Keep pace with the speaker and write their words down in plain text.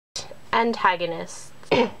antagonists.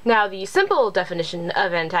 Now, the simple definition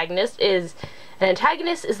of antagonist is an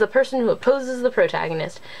antagonist is the person who opposes the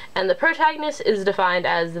protagonist, and the protagonist is defined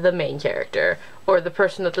as the main character, or the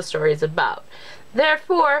person that the story is about.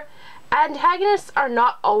 Therefore, antagonists are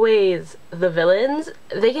not always the villains.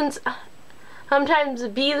 They can sometimes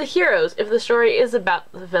be the heroes if the story is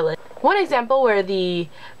about the villain. One example where the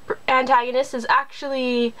antagonist is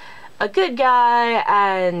actually a good guy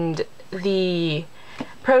and the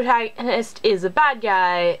protagonist is a bad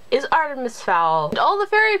guy is Artemis Fowl. And all the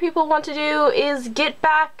fairy people want to do is get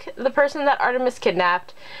back the person that Artemis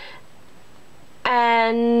kidnapped,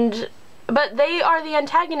 but they are the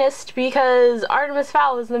antagonist because Artemis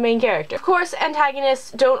Fowl is the main character. Of course,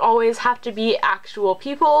 antagonists don't always have to be actual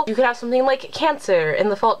people. You could have something like Cancer in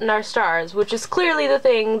The Fault in Our Stars, which is clearly the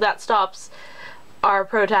thing that stops our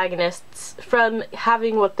protagonists from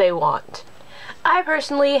having what they want. I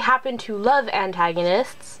personally happen to love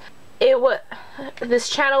antagonists. This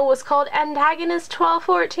channel was called Antagonist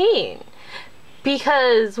 1214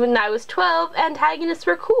 because when I was 12, antagonists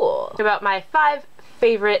were cool. About my 5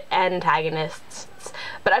 favorite antagonists,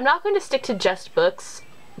 but I'm not going to stick to just books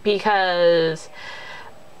because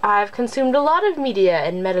I've consumed a lot of media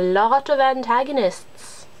and met a lot of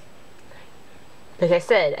antagonists. Like I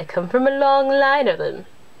said, I come from a long line of them.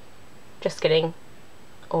 Just kidding.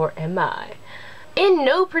 Or am I? In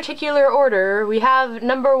no particular order, we have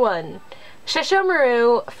number 1,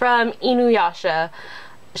 Sesshomaru from Inuyasha.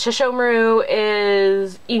 Sesshomaru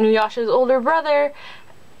is Inuyasha's older brother,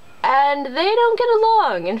 and they don't get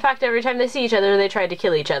along. In fact, every time they see each other, they try to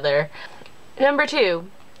kill each other. Number 2,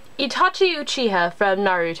 Itachi Uchiha from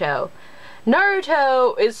Naruto.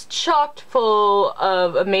 Naruto is chock full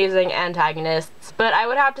of amazing antagonists, but I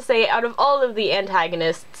would have to say out of all of the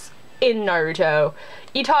antagonists in Naruto,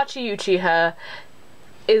 Itachi Uchiha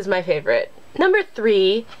is my favorite. Number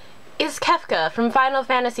 3 is Kefka from Final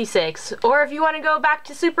Fantasy VI, or if you want to go back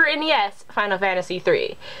to Super NES, Final Fantasy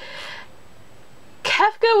III.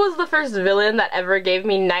 Kefka was the first villain that ever gave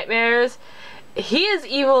me nightmares. He is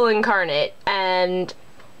evil incarnate, and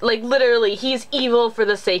like literally he's evil for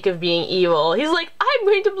the sake of being evil. He's like, I'm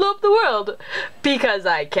going to blow up the world because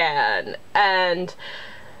I can. And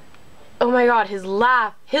oh my god, his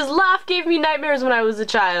laugh gave me nightmares when I was a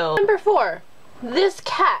child. Number 4, this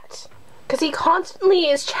cat, because he constantly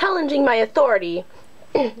is challenging my authority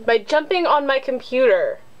by jumping on my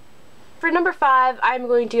computer. For number 5, I'm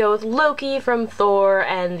going to go with Loki from Thor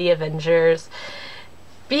and the Avengers,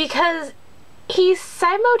 because he's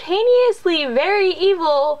simultaneously very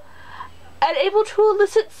evil and able to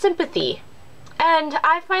elicit sympathy, and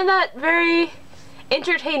I find that very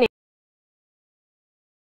entertaining.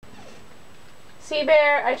 See,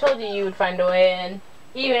 Bear, I told you you would find a way in,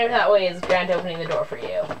 even if that way is Grant opening the door for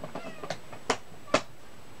you.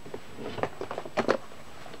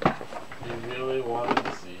 You really wanted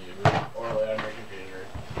to see you, or lay on your computer.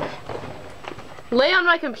 Lay on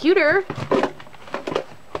my computer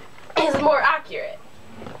is more accurate.